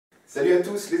Salut à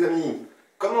tous les amis.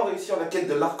 Comment réussir la quête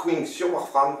de l'archwing sur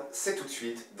Warframe? C'est tout de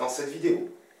suite dans cette vidéo.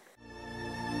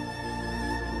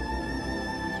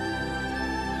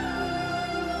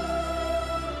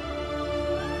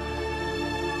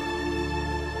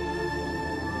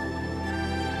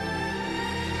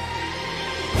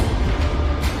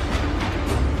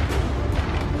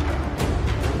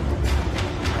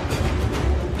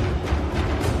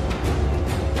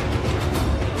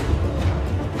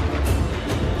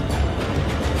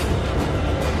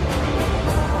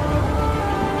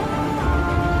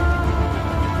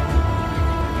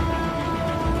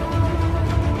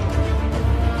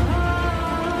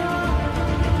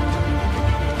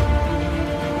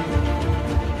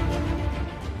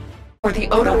 For the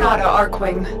Odonata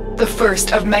archwing, the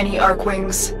first of many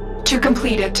archwings. To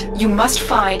complete it, you must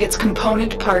find its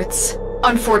component parts.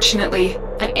 Unfortunately,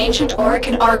 an ancient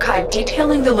Orican archive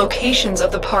detailing the locations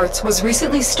of the parts was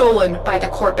recently stolen by the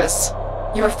Corpus.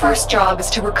 Your first job is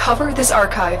to recover this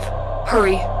archive.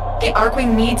 Hurry, the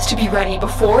archwing needs to be ready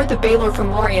before the Baelor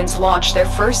Fomorians launch their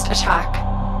first attack.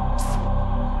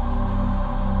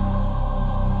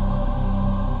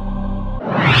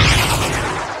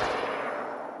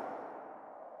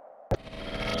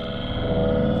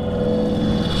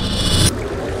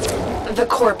 The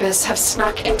Corpus have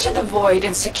snuck into the Void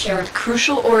and secured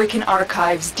crucial Orican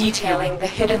archives detailing the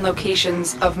hidden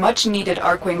locations of much-needed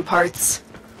Archwing parts.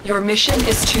 Your mission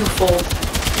is twofold.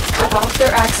 Cut off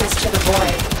their access to the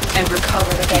Void and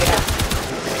recover the data.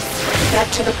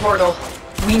 Get to the portal.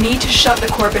 We need to shut the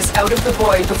Corpus out of the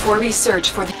Void before we search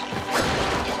for the...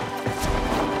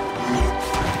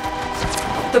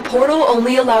 The portal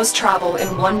only allows travel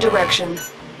in one direction.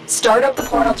 Start up the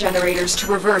portal generators to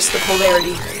reverse the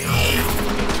polarity.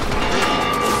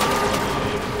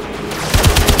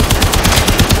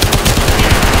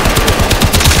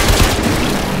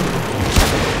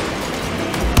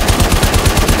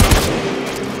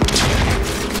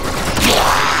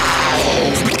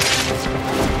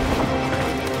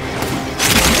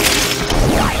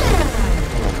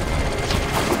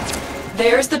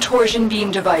 There's the torsion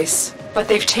beam device, but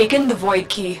they've taken the Void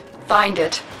key. Find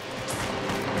it.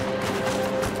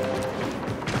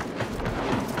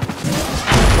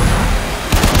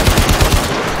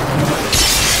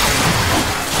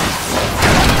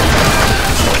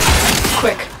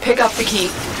 Quick, pick up the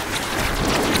key.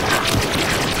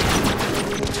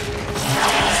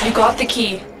 You got the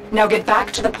key. Now get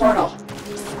back to the portal.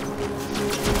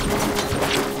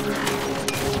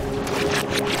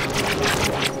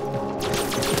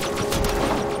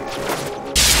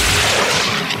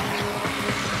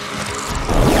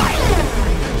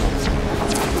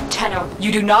 Tenno,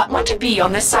 you do not want to be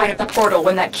on this side of the portal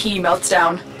when that key melts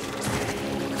down.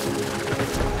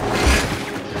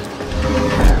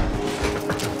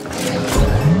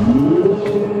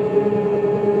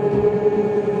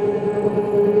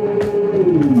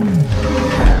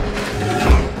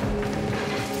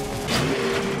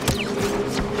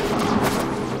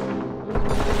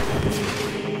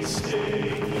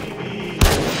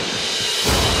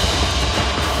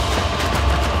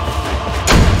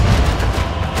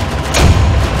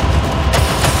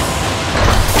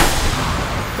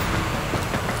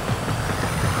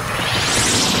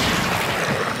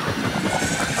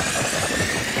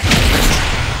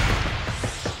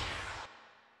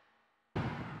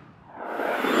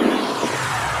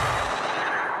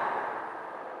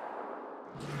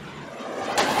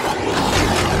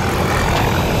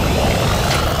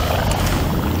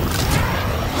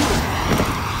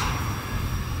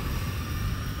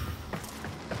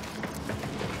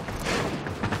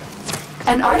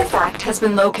 An artifact has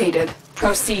been located.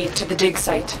 Proceed to the dig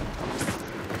site.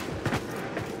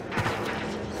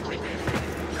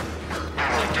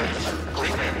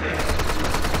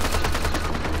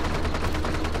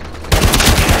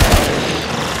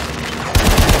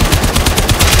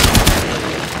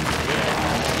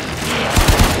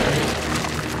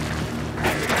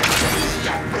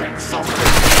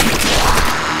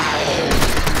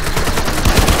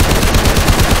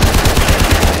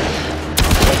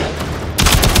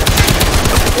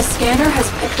 The scanner has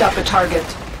picked up a target.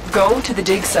 Go to the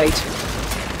dig site.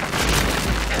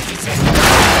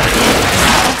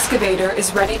 The excavator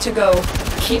is ready to go.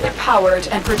 Keep it powered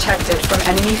and protected from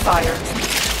enemy fire.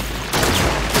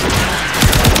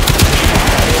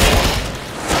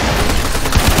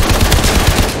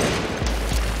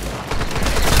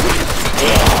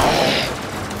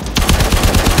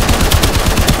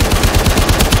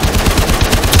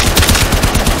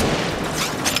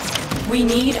 We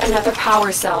need another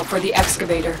power cell for the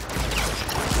excavator.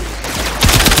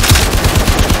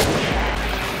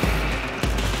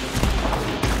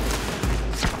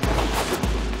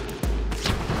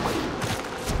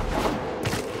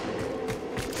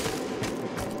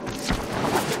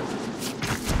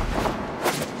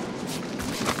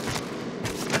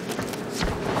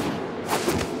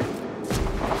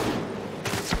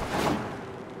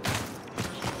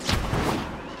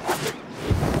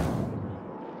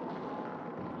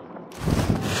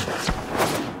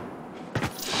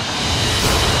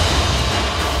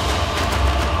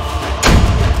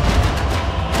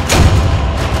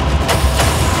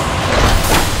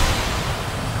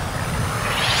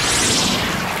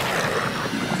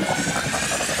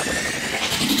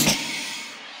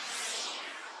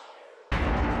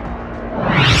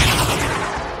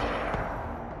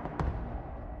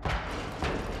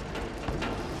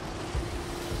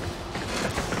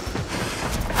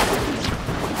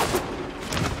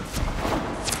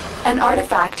 An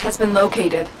artifact has been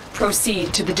located.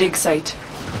 Proceed to the dig site.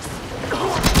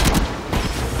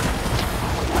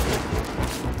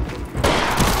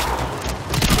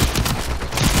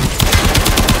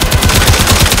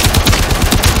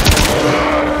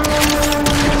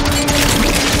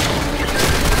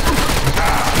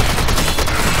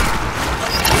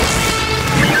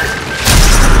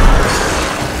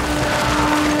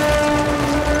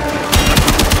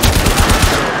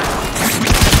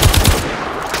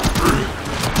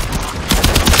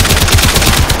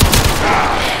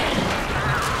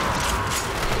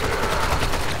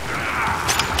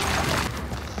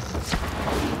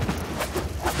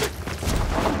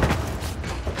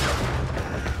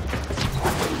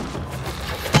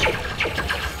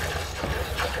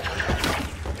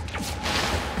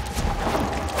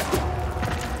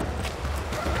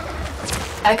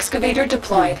 Excavator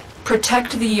deployed.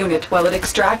 Protect the unit while it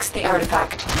extracts the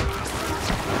artifact.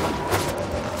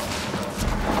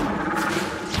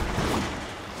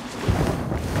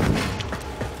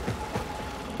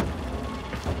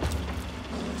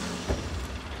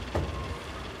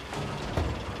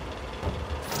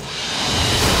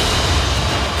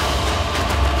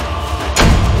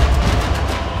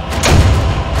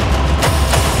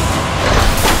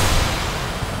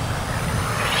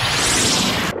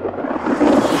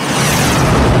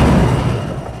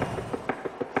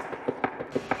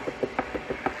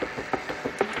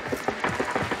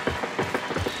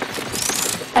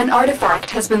 An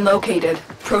artifact has been located.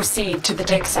 Proceed to the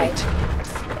dig site.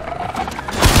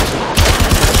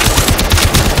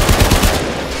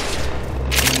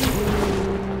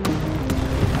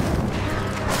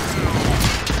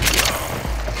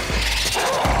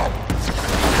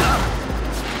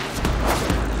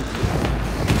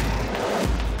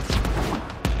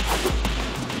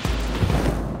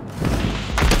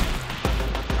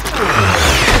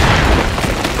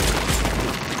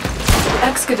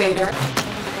 Excavator.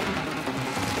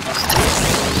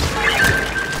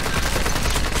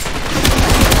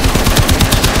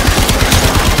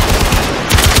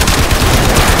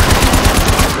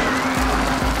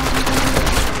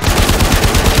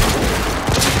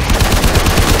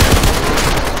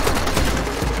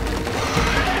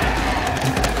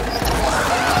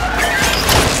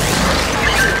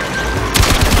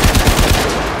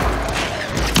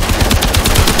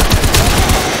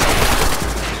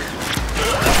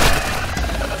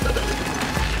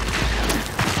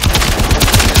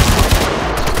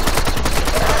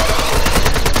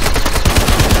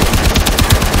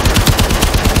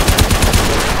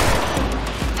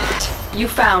 You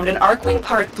found an archwing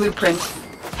part blueprint.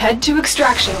 Head to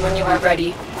extraction when you are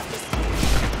ready.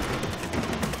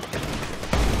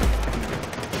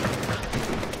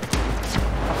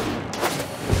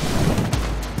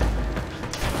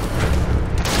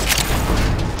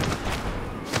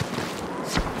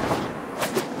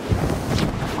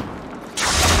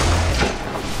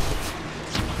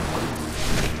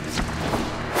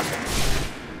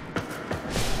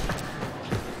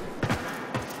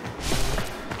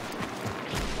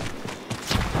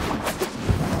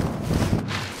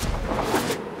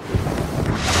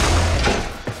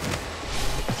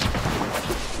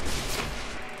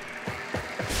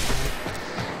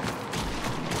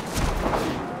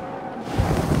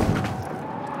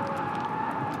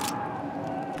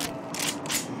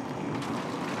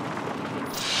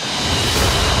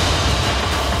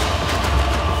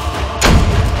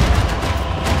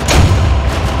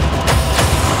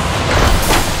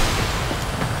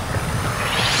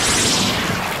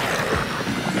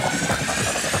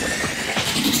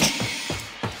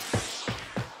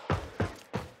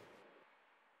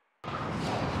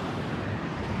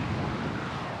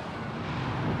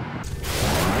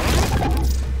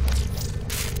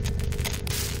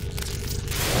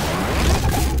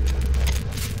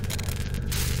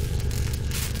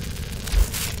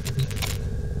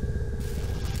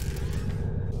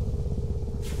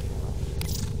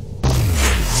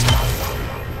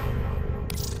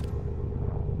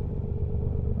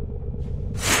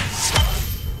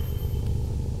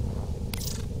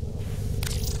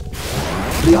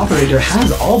 The operator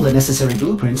has all the necessary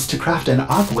blueprints to craft an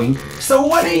archwing, so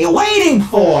what are you waiting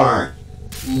for?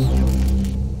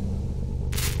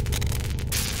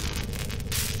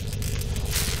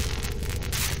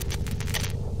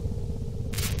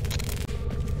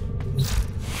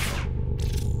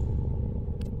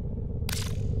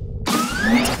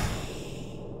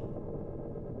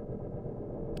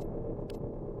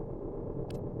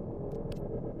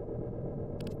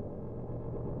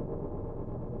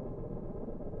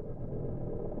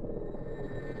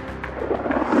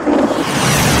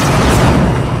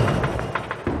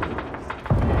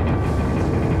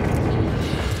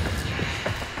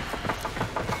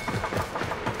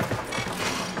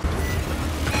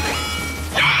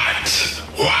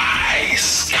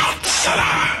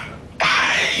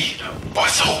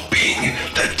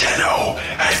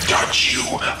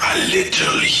 a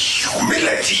little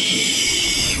humility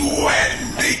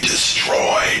when they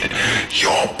destroyed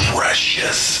your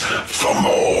precious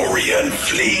Fomorian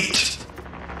fleet.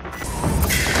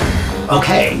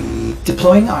 Okay,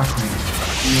 deploying archwing.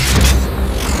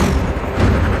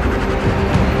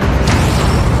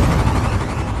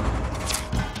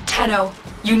 Tenno,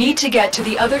 you need to get to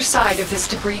the other side of this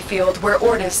debris field where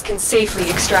Ordis can safely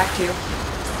extract you.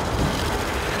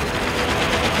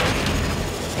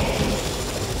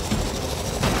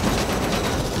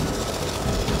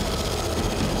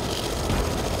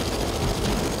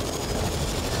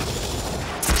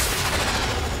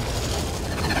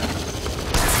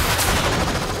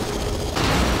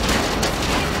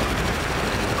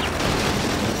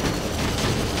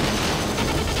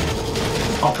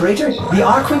 Operator, the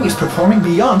archwing is performing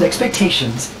beyond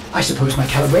expectations. I suppose my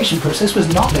calibration process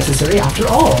was not necessary after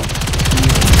all.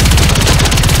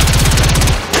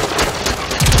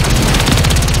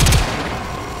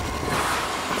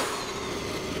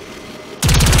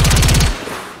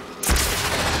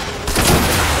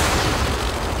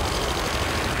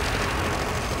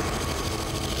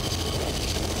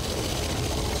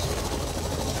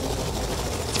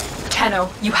 Tenno,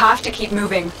 you have to keep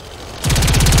moving.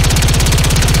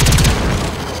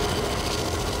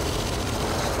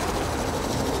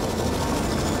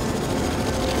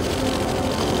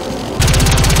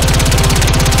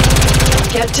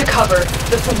 Get to cover.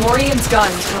 The Fomorian's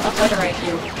guns will obliterate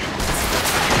you.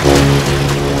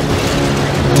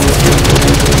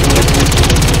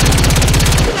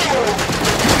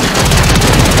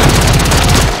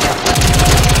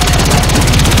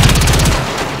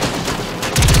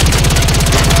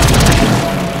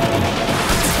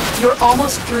 You're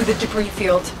almost through the debris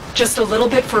field. Just a little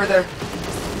bit further.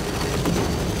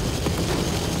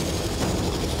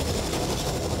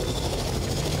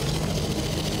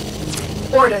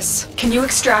 Ordis, can you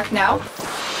extract now?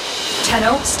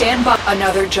 Tenno, stand by.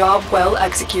 Another job well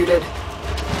executed.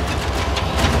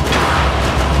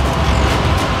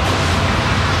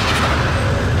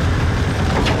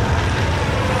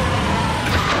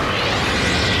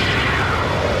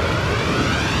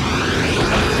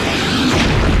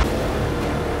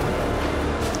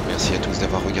 Merci à tous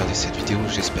d'avoir regardé cette vidéo,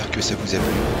 j'espère que ça vous a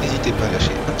plu. N'hésitez pas à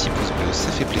lâcher un petit pouce bleu,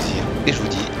 ça fait plaisir. Et je vous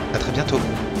dis à très bientôt.